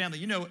you and your family.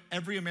 You know,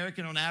 every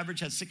American on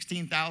average has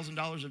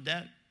 $16,000 of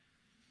debt.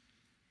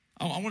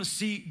 I want to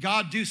see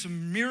God do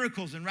some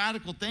miracles and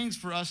radical things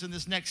for us in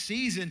this next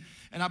season.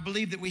 And I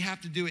believe that we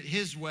have to do it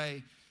his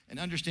way and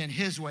understand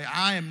his way.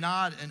 I am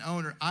not an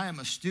owner. I am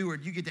a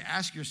steward. You get to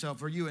ask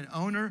yourself, are you an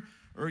owner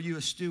or are you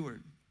a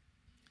steward?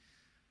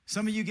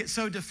 Some of you get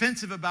so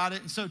defensive about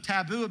it and so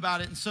taboo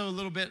about it and so a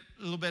little bit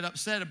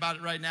upset about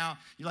it right now.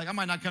 You're like, I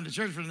might not come to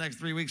church for the next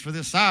 3 weeks for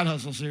this side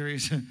hustle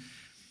series.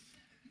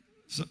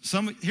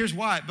 Here's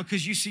why.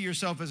 Because you see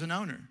yourself as an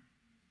owner.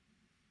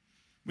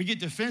 We get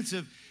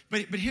defensive.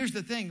 But here's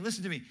the thing.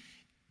 Listen to me.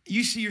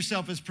 You see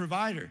yourself as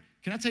provider.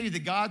 Can I tell you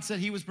that God said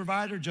he was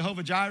provider?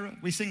 Jehovah Jireh.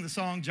 We sing the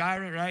song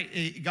Jireh, right?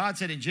 God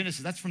said in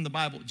Genesis, that's from the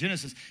Bible,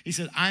 Genesis, he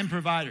said, I'm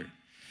provider.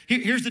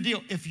 Here's the deal.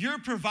 If you're a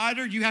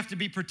provider, you have to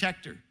be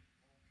protector.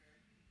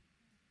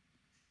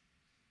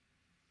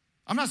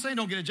 I'm not saying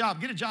don't get a job.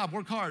 Get a job,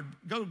 work hard,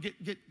 go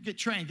get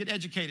trained, get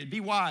educated, be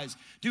wise,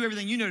 do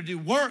everything you know to do.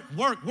 Work,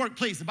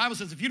 please. The Bible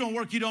says if you don't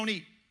work, you don't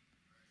eat.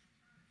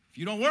 If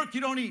you don't work,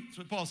 you don't eat. That's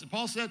what Paul said.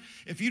 Paul said,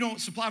 if you don't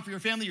supply for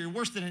your family, you're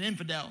worse than an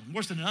infidel,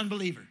 worse than an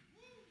unbeliever.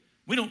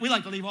 We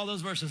like to leave all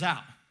those verses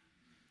out.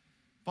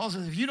 Paul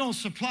says, if you don't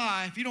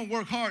supply, if you don't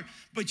work hard,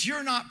 but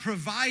you're not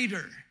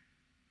provider,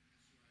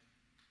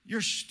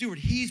 you're steward.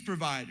 He's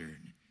provider.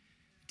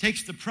 It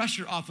takes the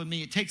pressure off of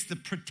me. It takes the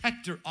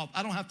protector off.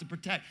 I don't have to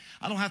protect.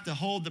 I don't have to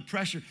hold the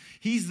pressure.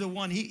 He's the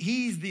one.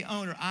 He's the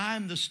owner.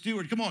 I'm the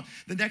steward. Come on.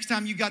 The next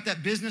time you got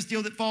that business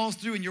deal that falls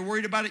through and you're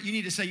worried about it, you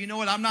need to say, you know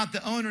what? I'm not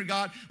the owner,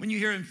 God. When you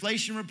hear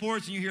inflation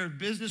reports and you hear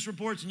business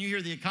reports and you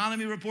hear the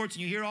economy reports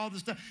and you hear all this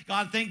stuff,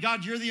 God, thank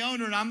God you're the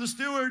owner and I'm the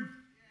steward.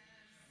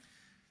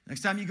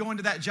 Next time you go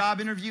into that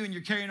job interview and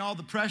you're carrying all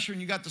the pressure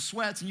and you got the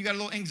sweats and you got a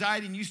little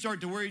anxiety and you start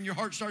to worry and your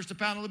heart starts to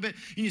pound a little bit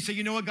and you say,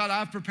 you know what, God,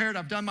 I've prepared,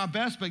 I've done my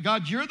best, but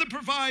God, you're the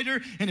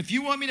provider, and if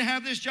you want me to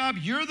have this job,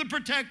 you're the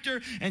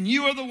protector, and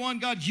you are the one,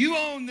 God, you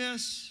own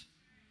this.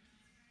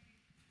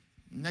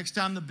 Next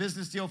time the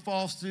business deal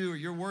falls through or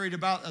you're worried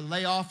about a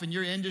layoff in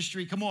your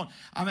industry, come on,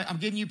 I'm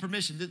giving you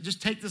permission.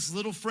 Just take this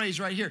little phrase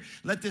right here.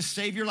 Let this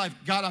save your life.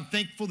 God, I'm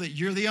thankful that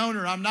you're the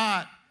owner. I'm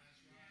not.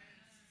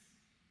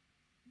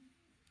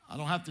 I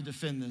don't have to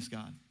defend this,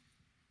 God.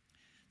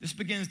 This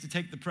begins to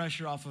take the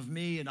pressure off of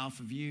me and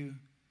off of you.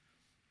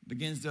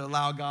 Begins to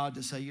allow God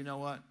to say, you know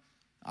what?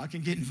 I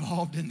can get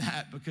involved in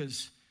that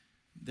because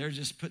they're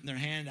just putting their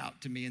hand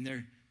out to me and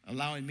they're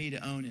allowing me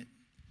to own it.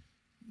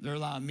 They're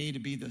allowing me to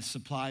be the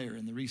supplier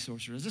and the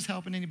resourcer. Is this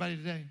helping anybody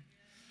today?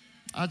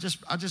 I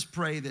just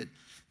pray that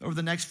over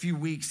the next few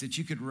weeks that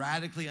you could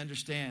radically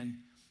understand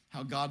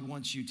how God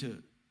wants you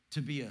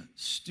to be a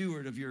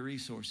steward of your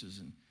resources.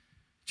 And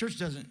church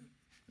doesn't,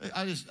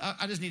 I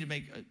just need to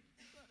make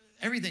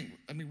everything.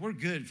 I mean, we're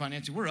good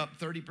financially. We're up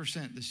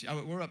 30% this year.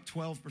 We're up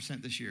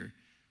 12% this year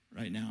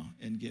right now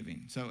in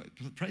giving. So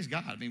praise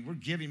God. I mean, we're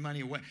giving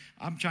money away.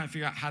 I'm trying to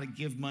figure out how to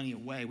give money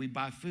away. We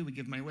buy food. We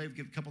give money away. We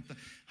give a couple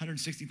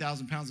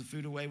 160,000 pounds of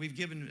food away. We've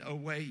given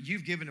away.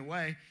 You've given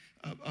away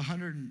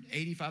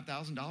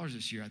 $185,000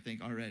 this year, I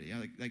think, already,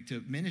 like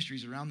to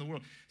ministries around the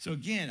world. So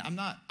again, I'm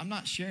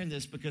not sharing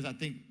this because I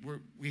think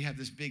we have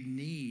this big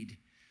need.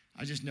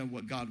 I just know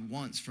what God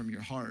wants from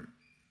your heart.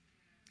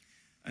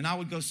 And I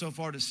would go so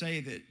far to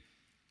say that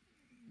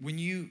when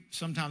you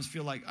sometimes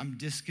feel like I'm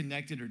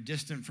disconnected or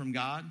distant from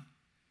God,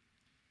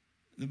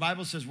 the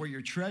Bible says where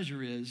your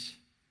treasure is,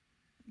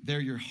 there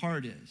your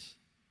heart is.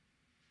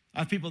 I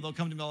have people, they'll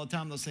come to me all the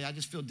time, they'll say, I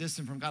just feel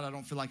distant from God. I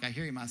don't feel like I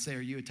hear him. I say,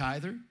 are you a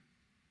tither?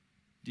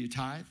 Do you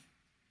tithe?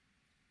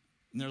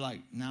 And they're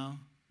like, no.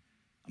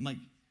 I'm like,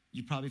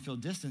 you probably feel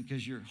distant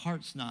because your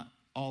heart's not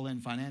all in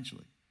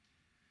financially.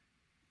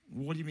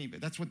 What do you mean?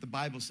 But that's what the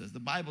Bible says. The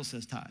Bible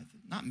says tithe.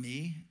 Not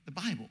me, the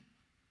Bible.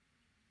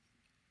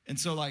 And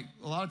so like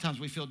a lot of times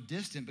we feel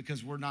distant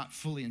because we're not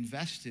fully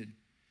invested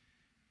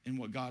in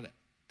what God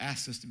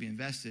asks us to be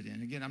invested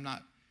in. Again, I'm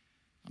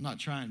not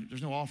trying,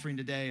 there's no offering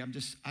today.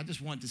 I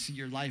just want to see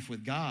your life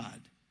with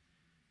God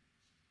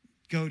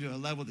go to a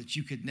level that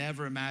you could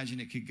never imagine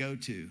it could go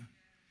to.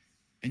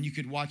 And you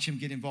could watch him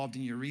get involved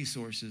in your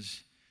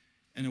resources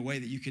in a way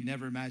that you could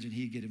never imagine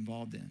he'd get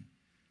involved in.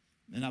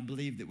 And I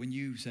believe that when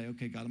you say,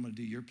 okay, God, I'm going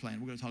to do your plan.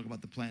 We're going to talk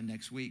about the plan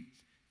next week.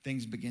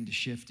 Things begin to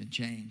shift and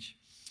change.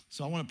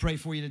 So I want to pray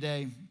for you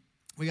today.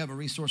 We have a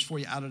resource for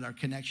you out at our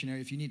connection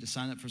area if you need to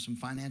sign up for some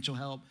financial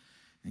help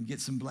and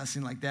get some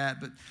blessing like that.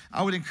 But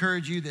I would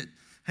encourage you that,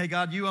 hey,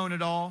 God, you own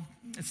it all.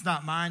 It's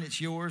not mine, it's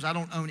yours. I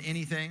don't own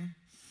anything.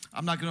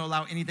 I'm not going to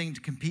allow anything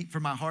to compete for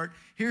my heart.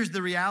 Here's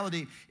the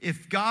reality.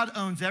 If God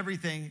owns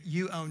everything,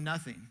 you own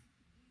nothing.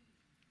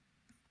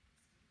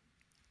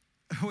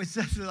 It's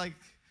just like,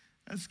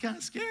 that's kind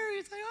of scary.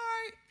 It's like, all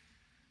right,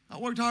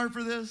 I worked hard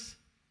for this.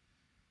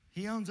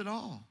 He owns it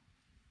all.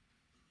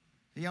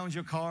 He owns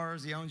your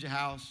cars. He owns your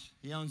house.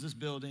 He owns this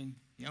building.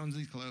 He owns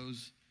these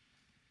clothes.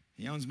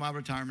 He owns my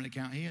retirement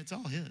account. It's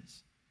all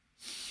his.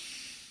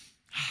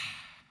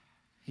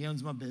 He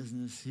owns my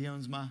business. He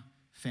owns my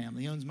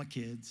family. He owns my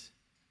kids.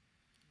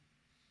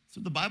 That's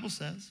what the Bible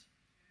says.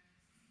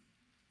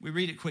 We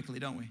read it quickly,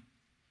 don't we?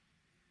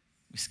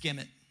 We skim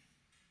it.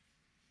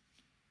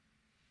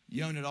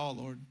 You own it all,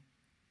 Lord.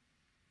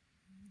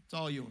 It's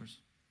all yours.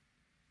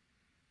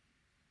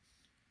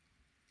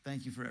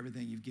 Thank you for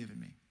everything you've given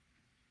me.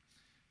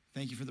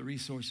 Thank you for the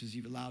resources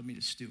you've allowed me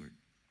to steward.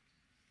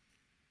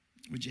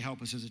 Would you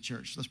help us as a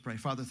church? Let's pray.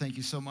 Father, thank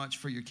you so much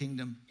for your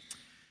kingdom.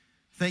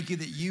 Thank you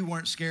that you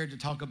weren't scared to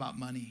talk about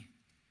money,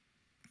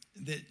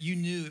 that you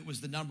knew it was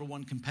the number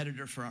one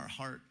competitor for our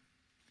heart.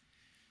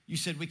 You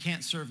said we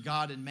can't serve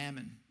God and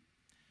mammon.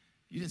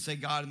 You didn't say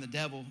God and the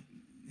devil,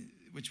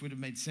 which would have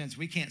made sense.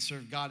 We can't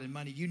serve God and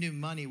money. You knew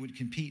money would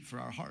compete for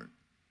our heart.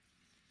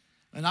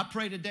 And I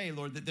pray today,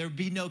 Lord, that there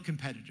be no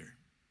competitor,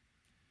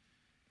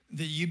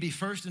 that you be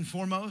first and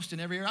foremost in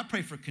every area. I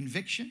pray for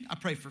conviction. I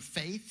pray for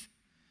faith.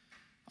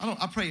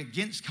 I pray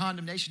against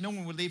condemnation. No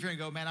one would leave here and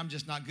go, man, I'm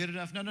just not good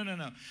enough. No.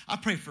 I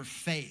pray for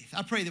faith.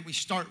 I pray that we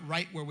start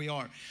right where we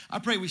are. I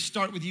pray we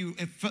start with you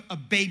a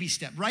baby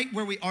step, right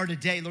where we are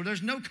today, Lord.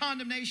 There's no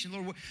condemnation,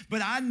 Lord.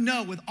 But I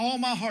know with all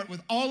my heart,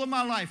 with all of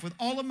my life, with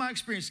all of my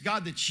experience,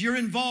 God, that you're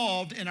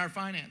involved in our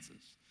finances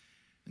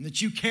and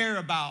that you care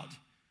about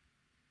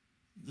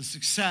the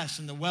success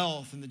and the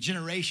wealth and the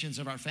generations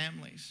of our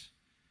families.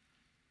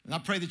 And I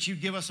pray that you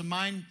give us a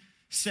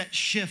mindset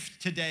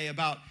shift today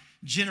about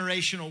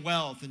generational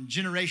wealth and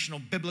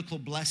generational biblical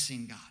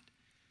blessing, God,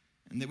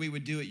 and that we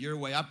would do it your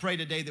way. I pray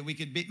today that we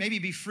could maybe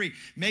be free.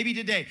 Maybe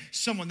today,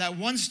 that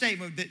one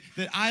statement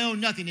that I own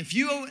nothing. If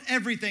you own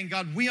everything,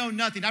 God, we own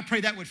nothing. I pray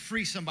that would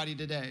free somebody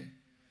today.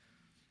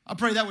 I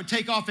pray that would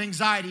take off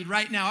anxiety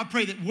right now. I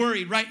pray that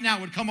worry right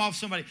now would come off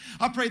somebody.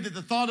 I pray that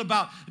the thought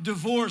about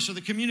divorce or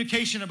the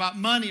communication about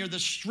money or the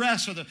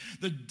stress or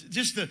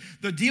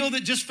the deal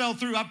that just fell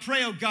through, I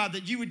pray, oh God,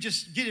 that you would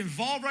just get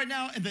involved right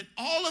now and that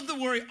all of the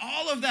worry,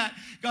 all of that,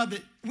 God,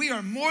 that we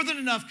are more than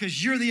enough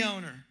because you're the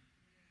owner.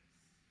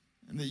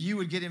 And that you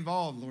would get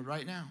involved, Lord,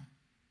 right now.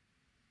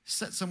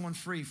 Set someone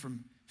free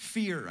from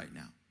fear right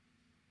now.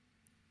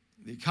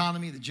 The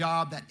economy, the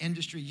job, that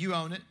industry, you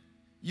own it.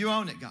 You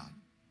own it, God.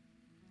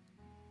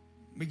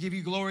 We give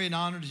you glory and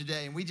honor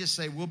today, and we just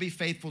say we'll be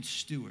faithful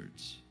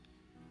stewards.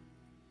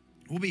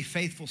 We'll be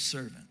faithful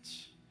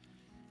servants.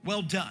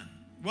 Well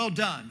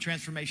done,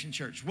 Transformation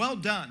Church. Well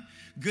done,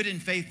 good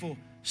and faithful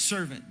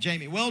servant,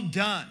 Jamie. Well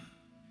done.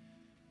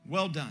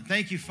 Well done.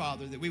 Thank you,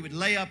 Father, that we would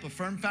lay up a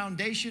firm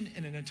foundation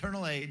in an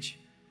eternal age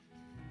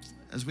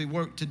as we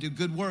work to do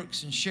good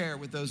works and share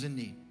with those in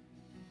need.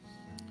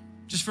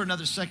 Just for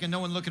another second, no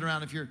one looking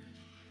around. If you're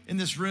in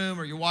this room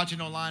or you're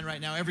watching online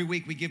right now, every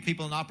week we give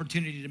people an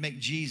opportunity to make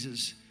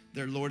Jesus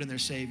their Lord and their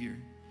Savior.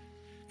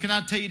 Can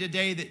I tell you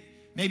today that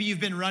maybe you've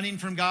been running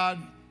from God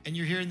and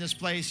you're here in this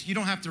place? You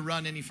don't have to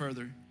run any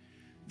further.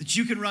 That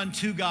you can run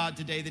to God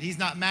today, that he's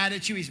not mad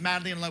at you, he's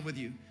madly in love with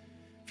you.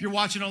 If you're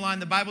watching online,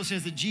 the Bible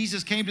says that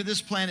Jesus came to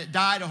this planet,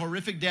 died a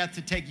horrific death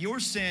to take your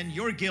sin,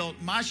 your guilt,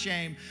 my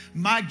shame,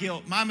 my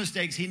guilt, my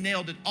mistakes. He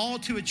nailed it all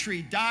to a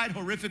tree, died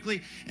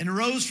horrifically, and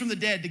rose from the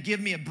dead to give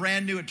me a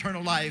brand new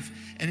eternal life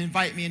and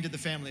invite me into the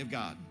family of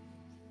God.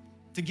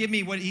 To give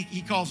me what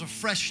he calls a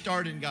fresh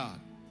start in God.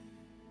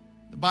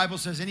 The Bible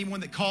says anyone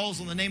that calls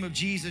on the name of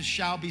Jesus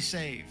shall be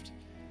saved.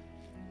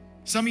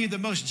 Some of you, the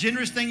most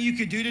generous thing you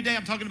could do today,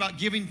 I'm talking about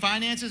giving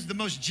finances, the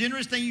most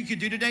generous thing you could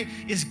do today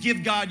is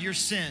give God your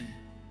sin.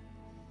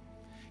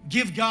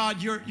 Give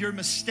God your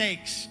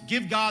mistakes.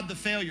 Give God the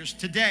failures.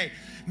 Today,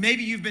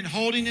 maybe you've been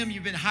holding him,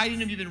 you've been hiding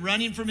him, you've been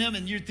running from him,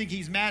 and you think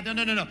he's mad.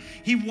 No.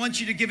 He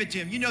wants you to give it to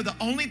him. You know, the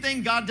only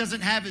thing God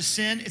doesn't have is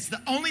sin. It's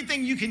the only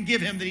thing you can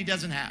give him that he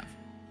doesn't have.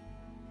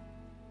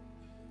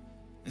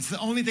 It's the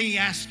only thing he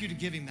asks you to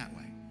give him that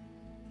way.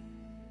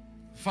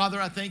 Father,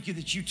 I thank you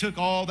that you took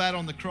all that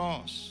on the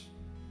cross.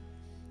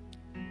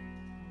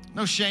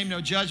 No shame,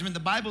 no judgment.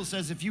 The Bible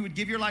says if you would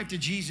give your life to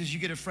Jesus, you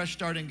get a fresh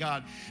start in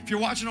God. If you're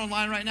watching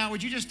online right now,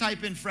 would you just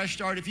type in fresh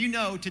start? If you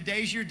know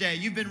today's your day,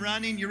 you've been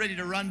running, you're ready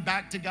to run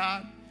back to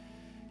God.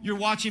 You're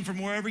watching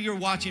from wherever you're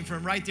watching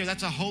from, right there.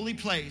 That's a holy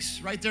place,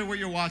 right there where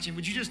you're watching.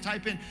 Would you just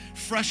type in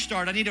fresh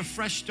start? I need a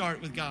fresh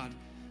start with God.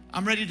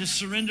 I'm ready to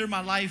surrender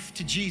my life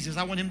to Jesus.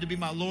 I want him to be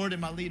my Lord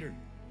and my leader.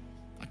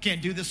 I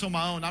can't do this on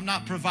my own. I'm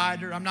not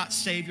provider. I'm not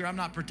savior. I'm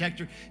not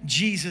protector.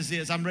 Jesus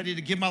is. I'm ready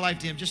to give my life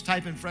to him. Just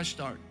type in fresh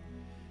start.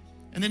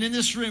 And then in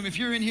this room, if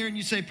you're in here and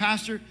you say,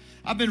 Pastor,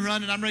 I've been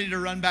running, I'm ready to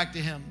run back to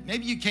him.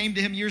 Maybe you came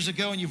to him years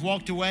ago and you've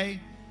walked away.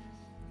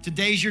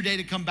 Today's your day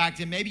to come back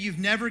to him. Maybe you've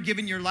never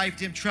given your life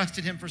to him,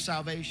 trusted him for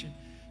salvation.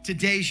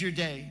 Today's your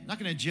day. I'm not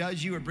going to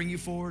judge you or bring you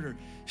forward or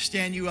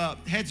stand you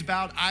up. Heads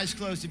bowed, eyes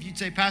closed. If you'd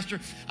say, Pastor,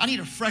 I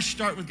need a fresh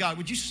start with God.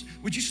 Would you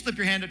slip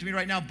your hand up to me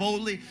right now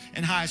boldly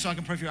and high so I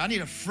can pray for you? I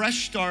need a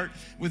fresh start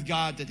with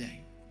God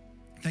today.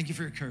 Thank you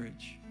for your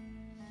courage.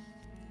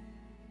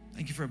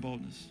 Thank you for your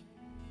boldness.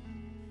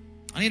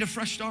 I need a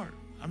fresh start.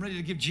 I'm ready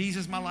to give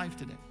Jesus my life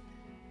today.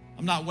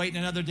 I'm not waiting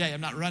another day.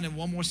 I'm not running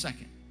one more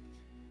second.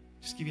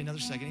 Just give you another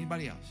second.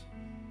 Anybody else?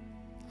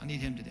 I need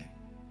him today.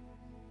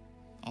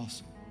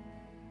 Awesome.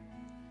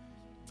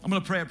 I'm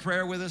going to pray a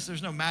prayer with us.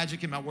 There's no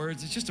magic in my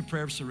words. It's just a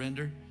prayer of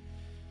surrender.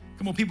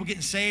 Come on, people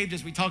getting saved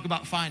as we talk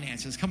about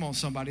finances. Come on,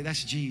 somebody.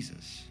 That's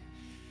Jesus.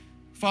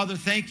 Father,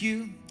 thank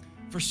you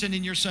for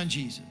sending your son,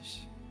 Jesus.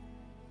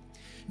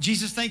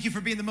 Jesus, thank you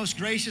for being the most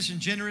gracious and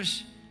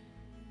generous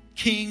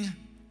King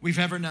we've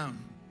ever known.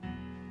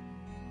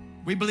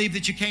 We believe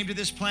that you came to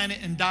this planet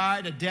and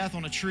died a death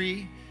on a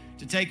tree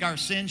to take our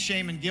sin,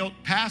 shame, and guilt,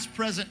 past,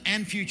 present,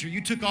 and future.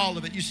 You took all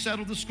of it. You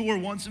settled the score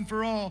once and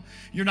for all.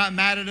 You're not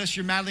mad at us.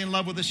 You're madly in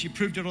love with us. You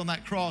proved it on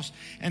that cross.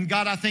 And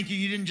God, I thank you,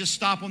 you didn't just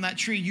stop on that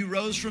tree. You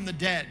rose from the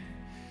dead.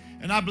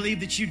 And I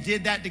believe that you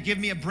did that to give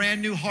me a brand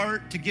new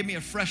heart, to give me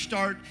a fresh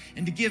start,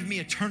 and to give me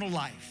eternal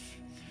life.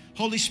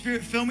 Holy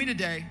Spirit, fill me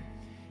today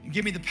and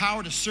give me the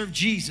power to serve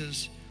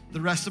Jesus the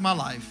rest of my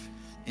life.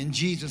 In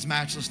Jesus'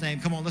 matchless name.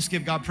 Come on, let's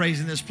give God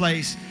praise in this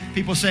place.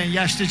 People saying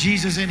yes to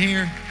Jesus in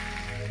here.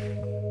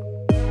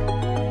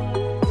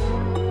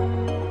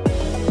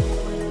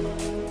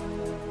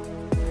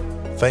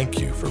 Thank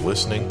you for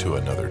listening to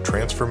another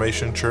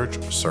Transformation Church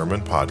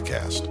sermon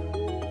podcast.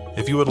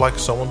 If you would like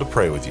someone to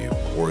pray with you,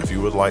 or if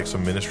you would like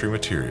some ministry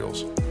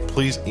materials,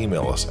 please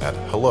email us at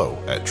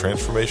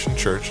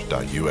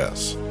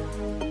hello@transformationchurch.us.